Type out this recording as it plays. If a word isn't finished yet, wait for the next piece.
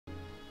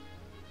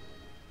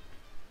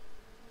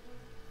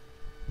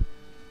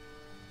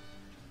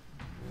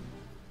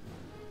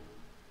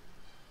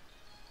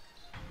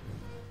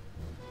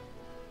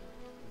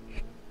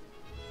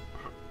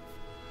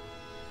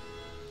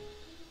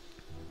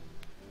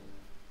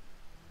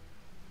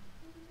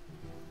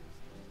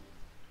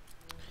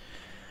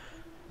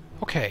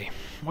Okay,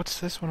 what's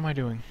this? What am I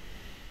doing?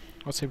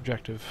 What's the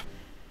objective?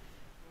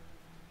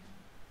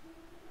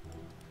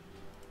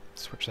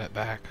 Switch that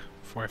back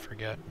before I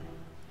forget.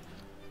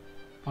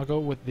 I'll go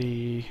with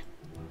the...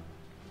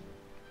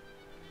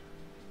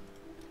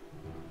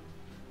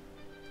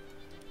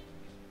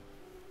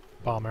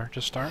 bomber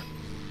to start.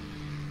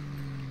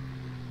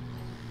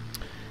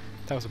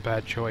 That was a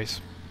bad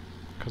choice,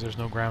 because there's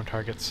no ground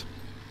targets.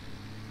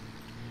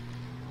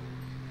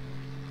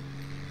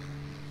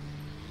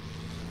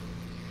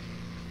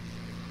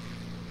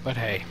 But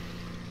hey.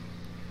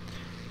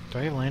 Do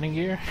I have landing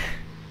gear?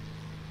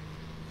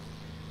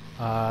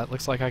 It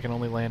looks like I can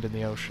only land in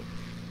the ocean.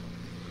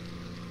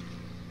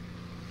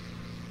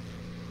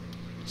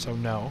 So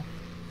no.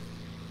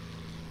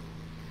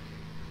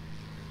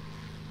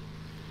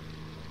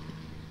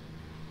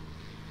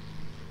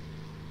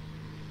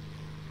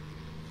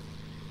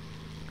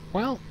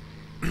 Well,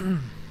 there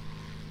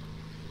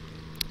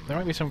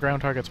might be some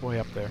ground targets way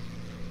up there.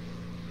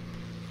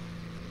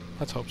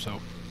 Let's hope so.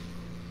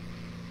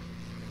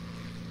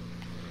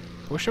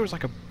 I wish there was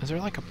like a... Is there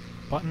like a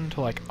button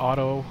to like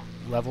auto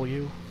level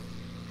you?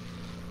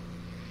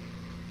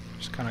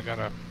 Just kinda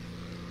gotta...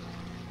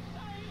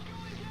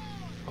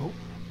 Oh.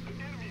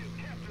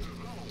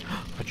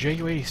 A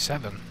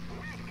Ju-87.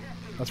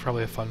 That's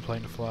probably a fun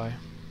plane to fly.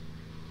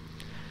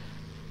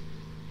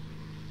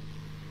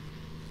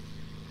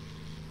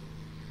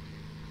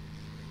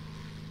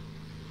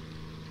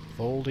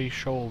 Foldy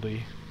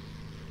shouldy.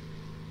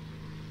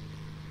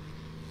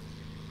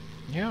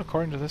 Yeah,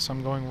 according to this,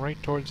 I'm going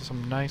right towards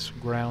some nice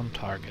ground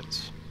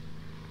targets.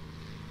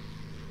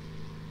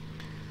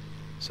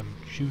 Some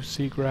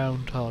juicy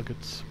ground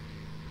targets.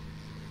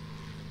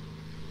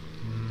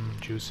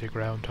 Juicy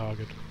ground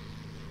target.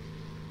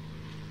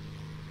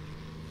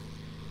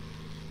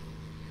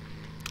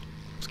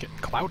 It's getting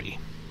cloudy.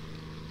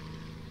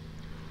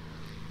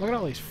 Look at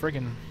all these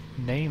friggin'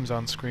 names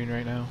on screen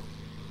right now.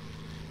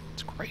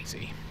 It's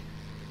crazy.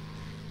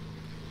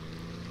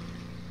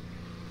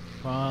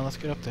 Come on, let's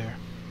get up there.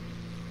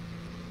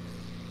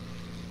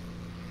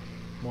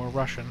 More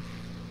Russian.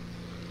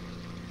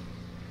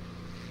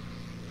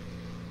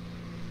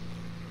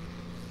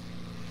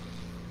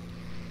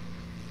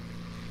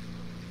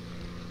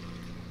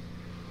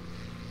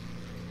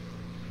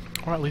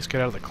 Or at least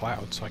get out of the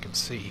clouds so I can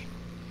see.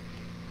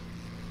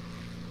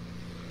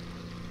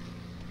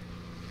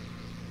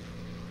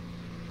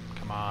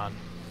 Come on.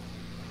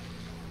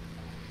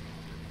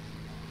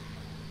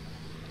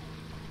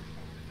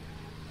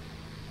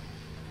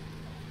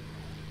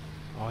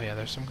 Oh yeah,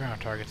 there's some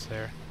ground targets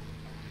there.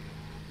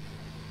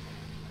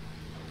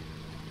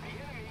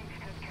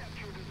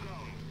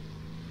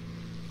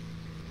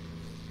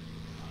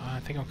 I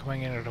think I'm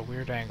coming in at a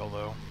weird angle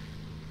though.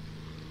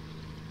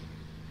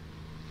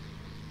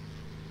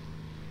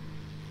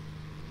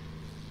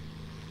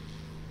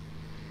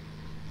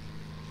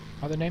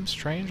 Are the names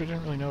strange? I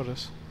didn't really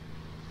notice.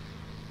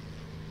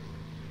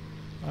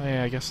 Oh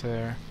yeah, I guess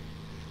they're...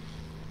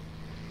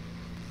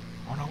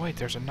 Oh no, wait,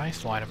 there's a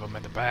nice line of them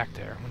in the back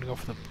there. I'm gonna go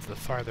for the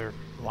farther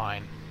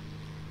line.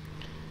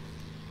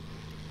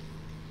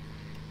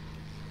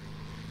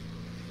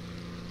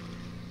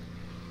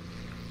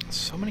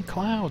 So many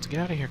clouds! Get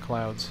out of here,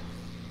 clouds.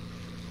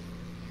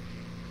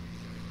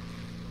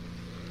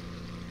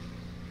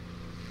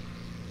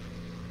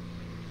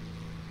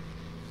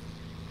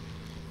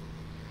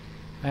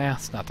 Eh,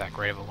 it's not that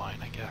great of a line,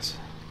 I guess.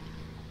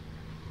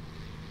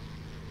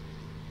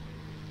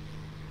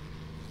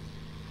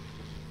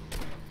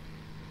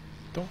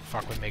 Don't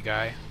fuck with me,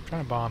 guy. I'm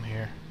trying to bomb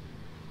here.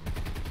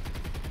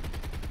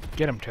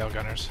 Get him, tail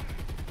gunners.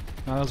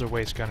 No, those are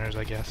waist gunners,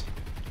 I guess.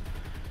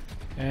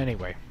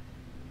 Anyway.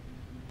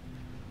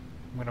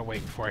 I'm gonna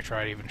wait before I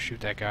try to even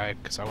shoot that guy,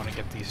 because I want to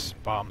get these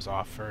bombs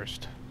off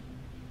first.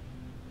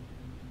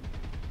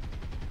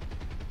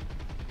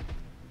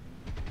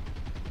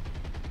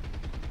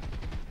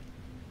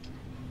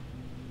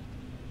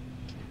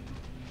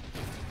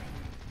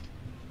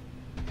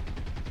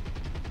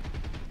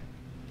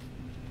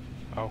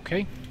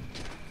 Okay.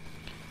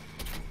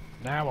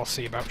 Now we'll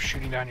see about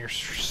shooting down your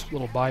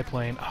little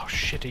biplane. Oh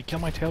shit, did he kill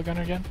my tail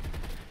gunner again?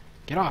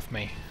 Get off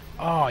me.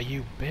 Oh,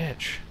 you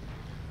bitch.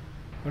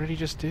 What did he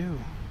just do?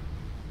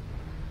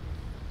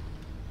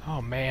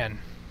 Oh man.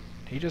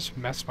 He just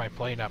messed my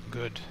plane up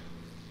good.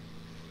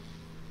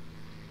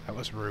 That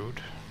was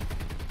rude.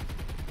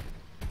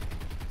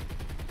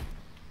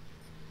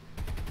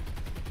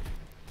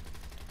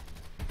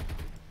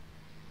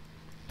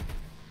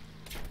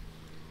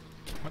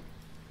 What?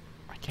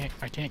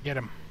 I can't get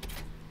him.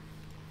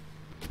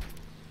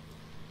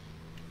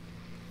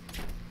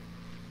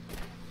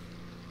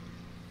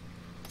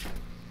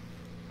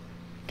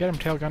 Get him,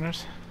 tail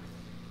gunners.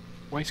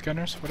 Waist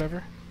gunners,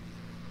 whatever.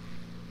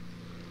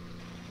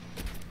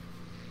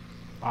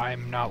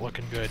 I'm not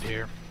looking good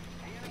here.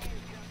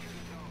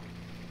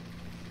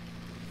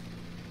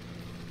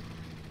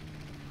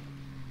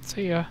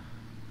 See ya.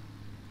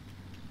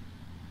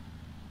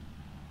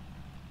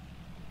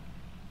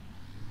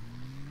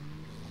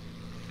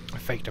 I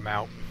faked him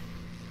out.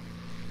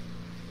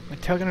 My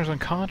tail gunner's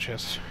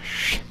unconscious.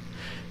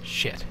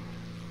 Shit.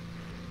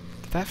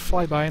 Did that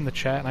fly by in the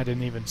chat and I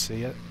didn't even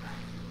see it?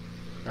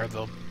 Or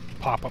the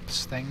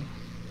pop-ups thing?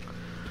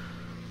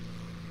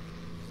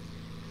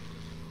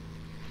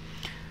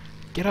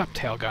 Get up,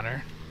 tail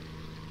gunner.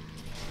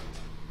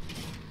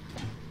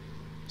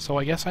 So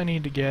I guess I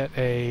need to get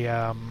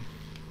a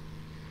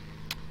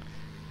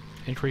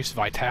increased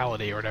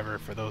vitality or whatever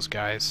for those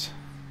guys.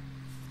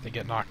 They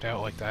get knocked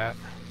out like that.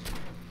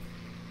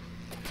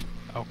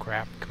 Oh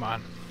crap, come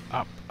on.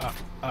 Up, up,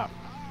 up.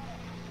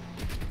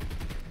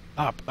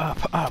 Up,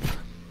 up, up.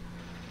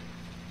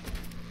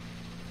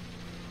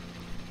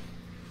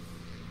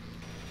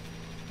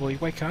 Will he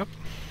wake up?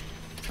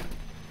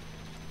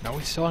 No,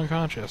 he's still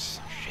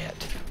unconscious.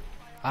 Shit.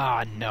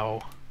 Ah,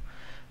 no.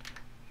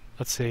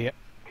 Let's see.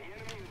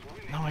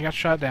 No, I got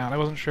shot down. I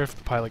wasn't sure if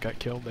the pilot got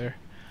killed there.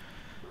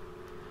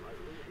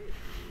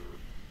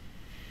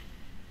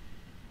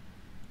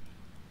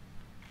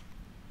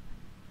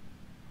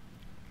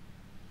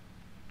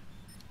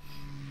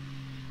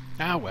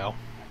 Ah, well.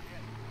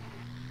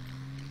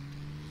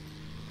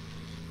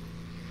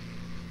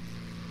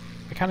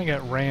 I kind of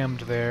got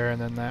rammed there, and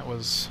then that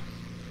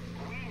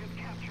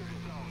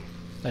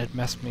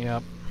messed me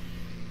up.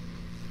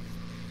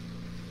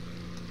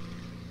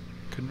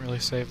 Couldn't really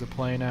save the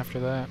plane after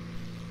that.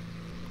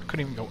 I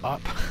couldn't even go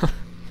up.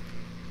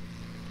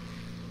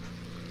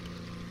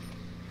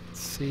 Let's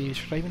see,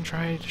 should I even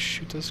try to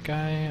shoot this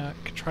guy? I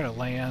could try to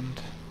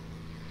land.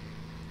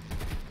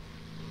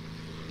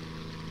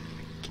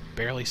 I can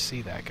barely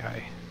see that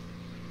guy.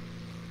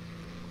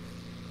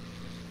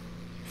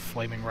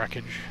 Flaming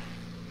wreckage.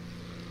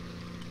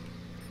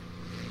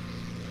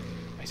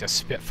 He's a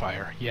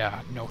Spitfire.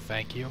 Yeah, no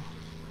thank you.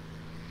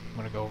 I'm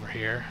gonna go over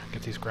here,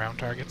 get these ground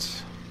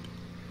targets.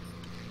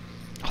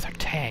 Oh, they're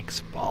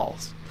tanks.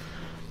 Balls.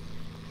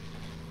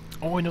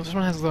 Oh wait, no, this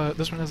one has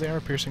the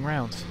armor-piercing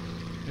rounds.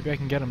 Maybe I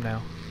can get them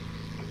now.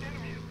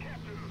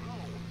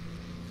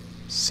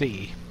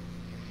 C.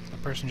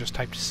 That person just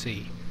typed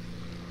C.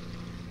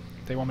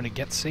 They want me to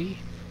get C?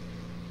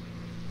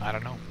 I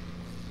don't know.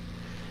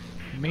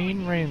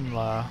 Main rain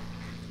law.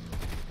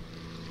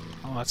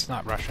 Oh, that's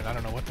not Russian. I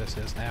don't know what this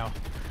is now.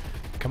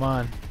 Come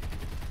on.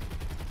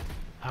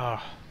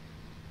 Oh.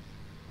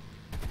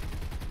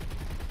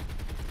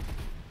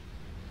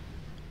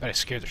 Bet I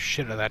scared the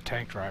shit out of that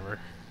tank driver.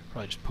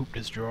 Probably just pooped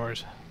his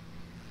drawers.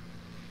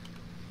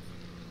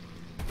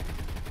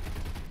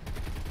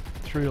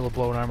 Three will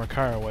blow an armored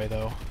car away,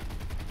 though.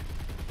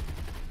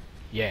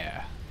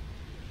 Yeah.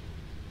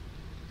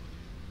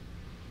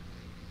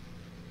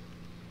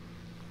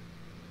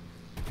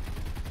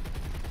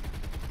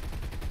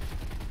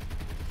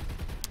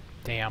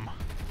 Damn.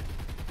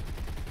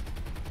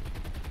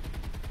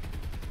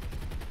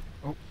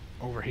 Oh,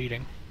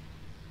 overheating.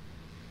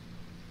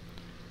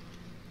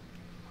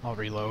 I'll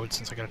reload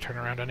since I gotta turn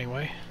around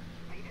anyway.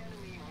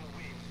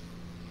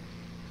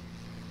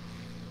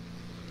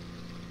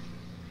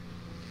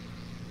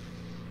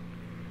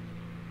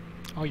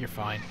 Oh, you're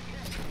fine.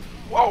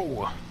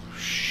 Whoa!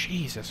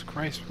 Jesus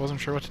Christ, wasn't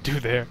sure what to do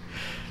there.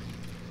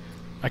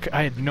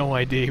 I had no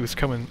idea he was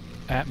coming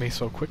at me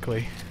so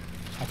quickly.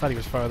 I thought he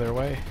was farther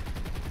away.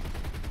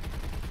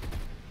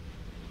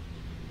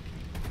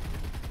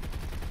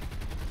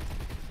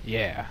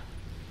 Yeah.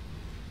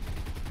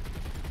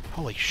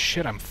 Holy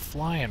shit, I'm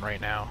flying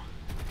right now.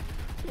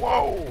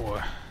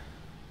 Whoa!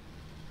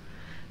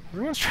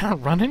 Everyone's trying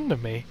to run into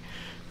me.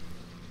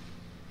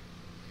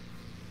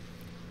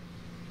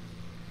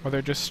 Or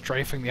they're just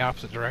strafing the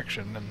opposite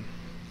direction and...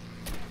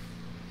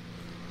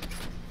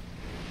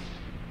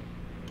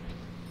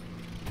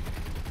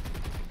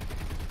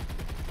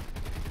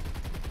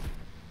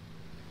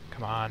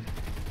 Come on.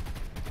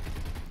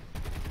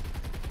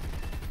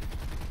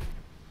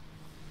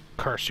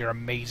 Curse your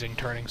amazing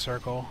turning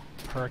circle,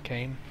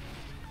 Hurricane.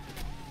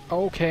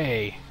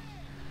 Okay.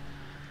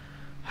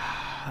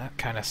 That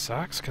kind of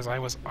sucks, because I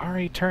was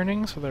already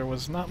turning, so there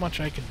was not much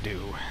I could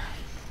do.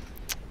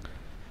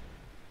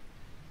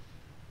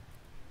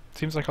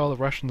 Seems like all the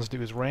Russians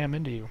do is ram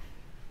into you.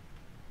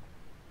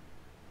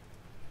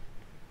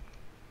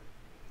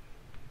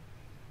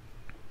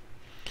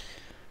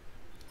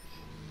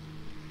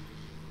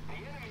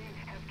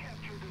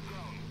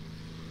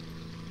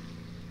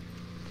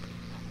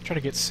 Try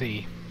to get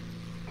C.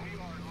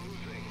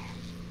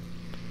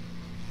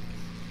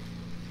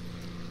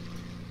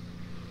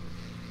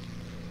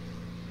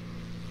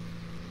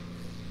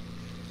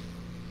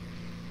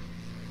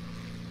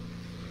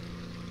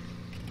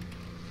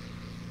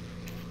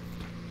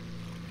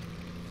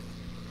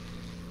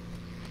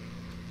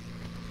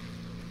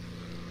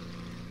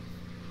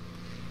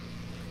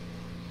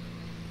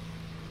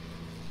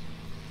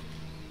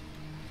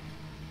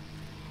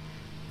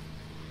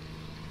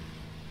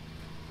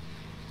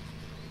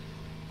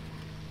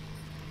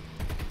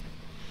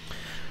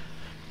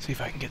 See if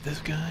I can get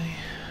this guy.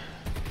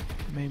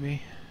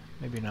 Maybe.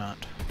 Maybe not.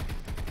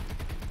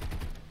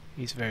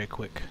 He's very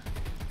quick.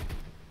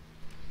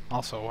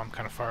 Also, I'm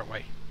kind of far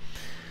away.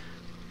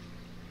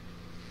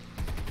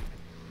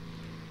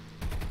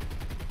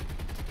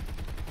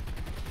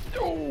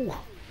 No!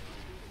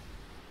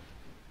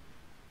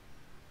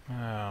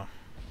 Oh.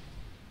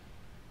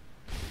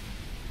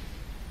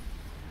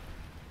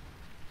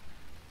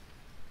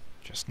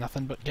 Just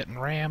nothing but getting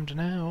rammed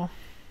now.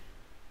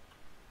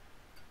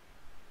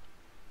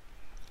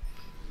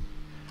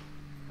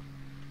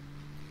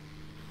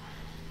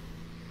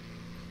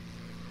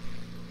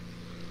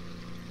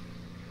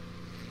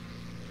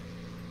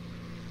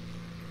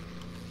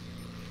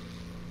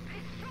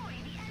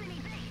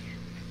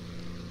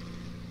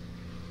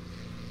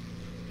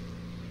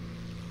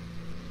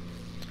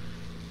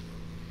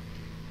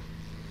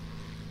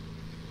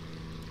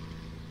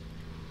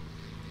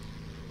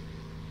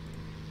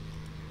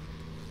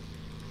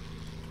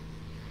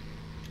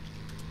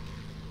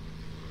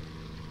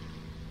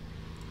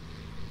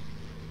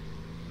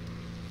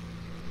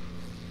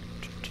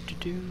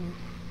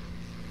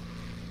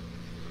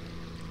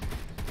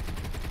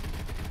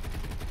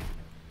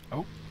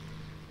 Oh.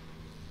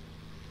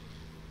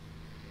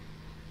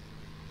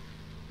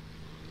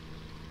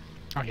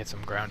 I'll get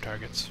some ground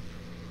targets.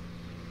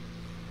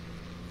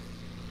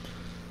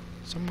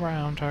 Some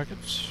ground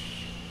targets.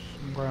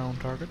 Some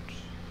ground targets.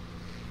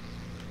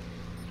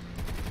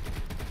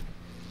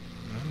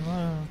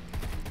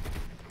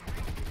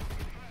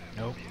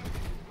 Nope.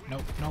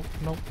 Nope, nope,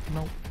 nope,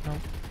 nope, nope.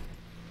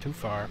 Too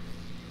far.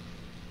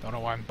 Don't know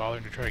why I'm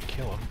bothering to try to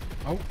kill him.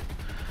 Oh!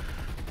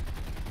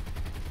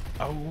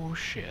 Oh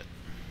shit.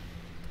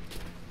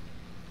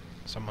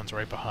 Someone's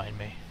right behind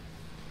me.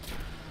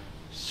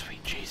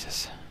 Sweet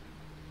Jesus.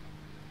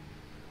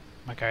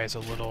 My guy is a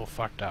little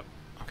fucked up.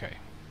 Okay.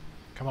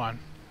 Come on.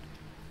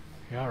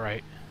 You're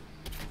alright.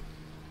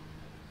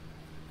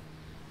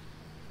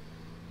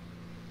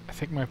 I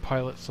think my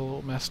pilot's a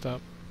little messed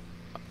up.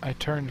 I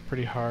turned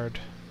pretty hard.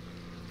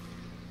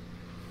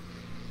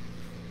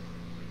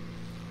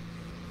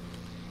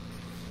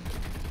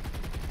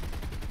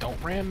 Don't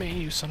ram me,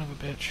 you son of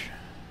a bitch.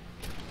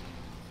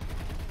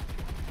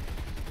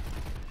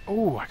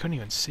 Oh, I couldn't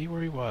even see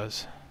where he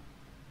was.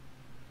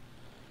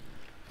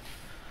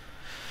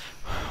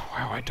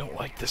 Wow, I don't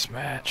like this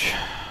match.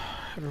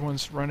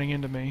 Everyone's running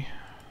into me.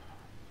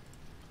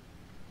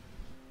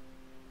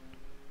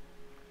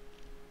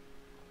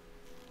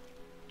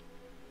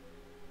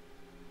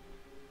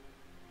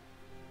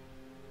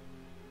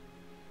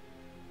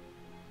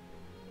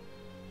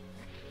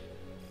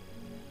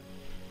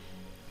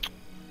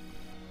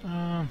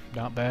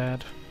 Not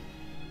bad.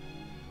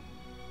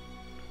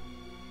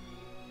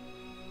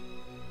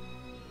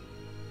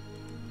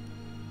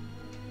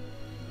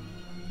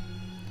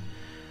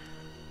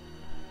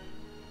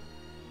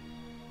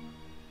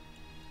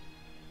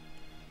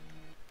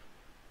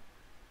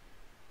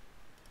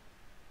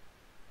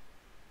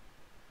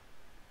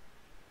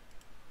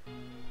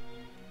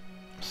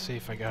 See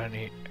if I got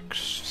any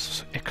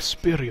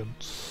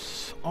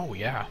experience. Oh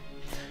yeah.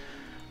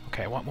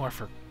 Okay, I want more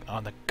for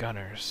on the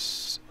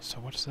gunners. So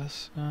what's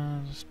this?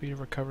 Speed of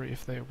recovery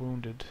if they are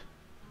wounded.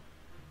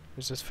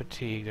 Resist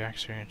fatigue. Their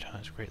experience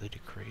time is greatly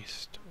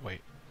decreased.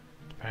 Wait.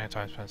 Depending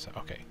on time spent.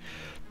 Okay.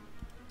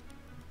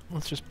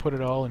 Let's just put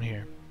it all in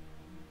here.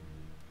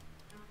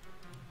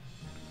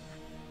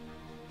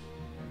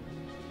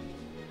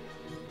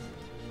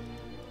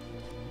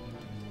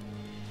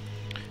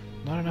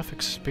 Not enough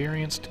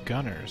experienced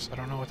gunners. I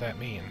don't know what that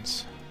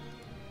means.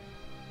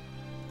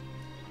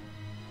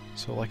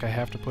 So, like, I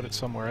have to put it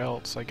somewhere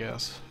else, I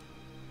guess.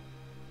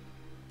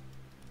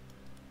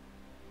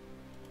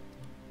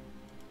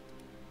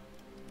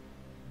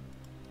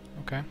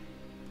 Okay.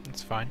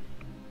 That's fine.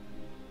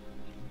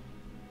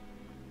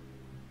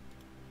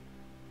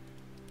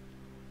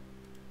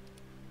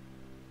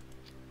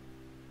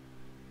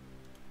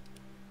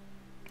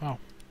 Oh.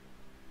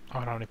 I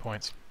don't have any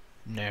points.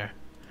 No.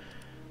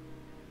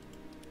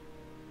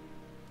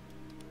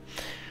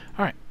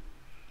 Alright.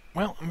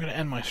 Well, I'm going to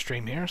end my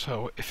stream here,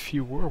 so if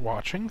you were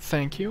watching,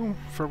 thank you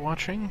for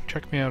watching.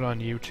 Check me out on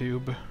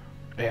YouTube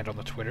and on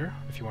the Twitter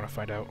if you want to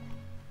find out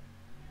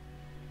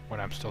when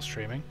I'm still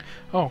streaming.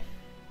 Oh.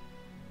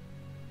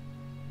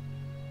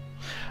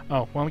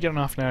 Oh, well, I'm getting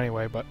off now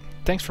anyway, but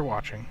thanks for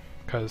watching,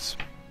 because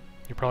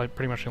you're probably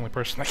pretty much the only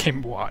person that came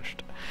and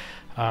watched.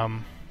 But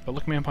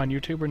look me up on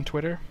YouTube and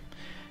Twitter,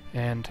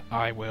 and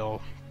I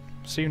will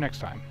see you next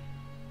time.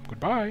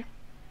 Goodbye!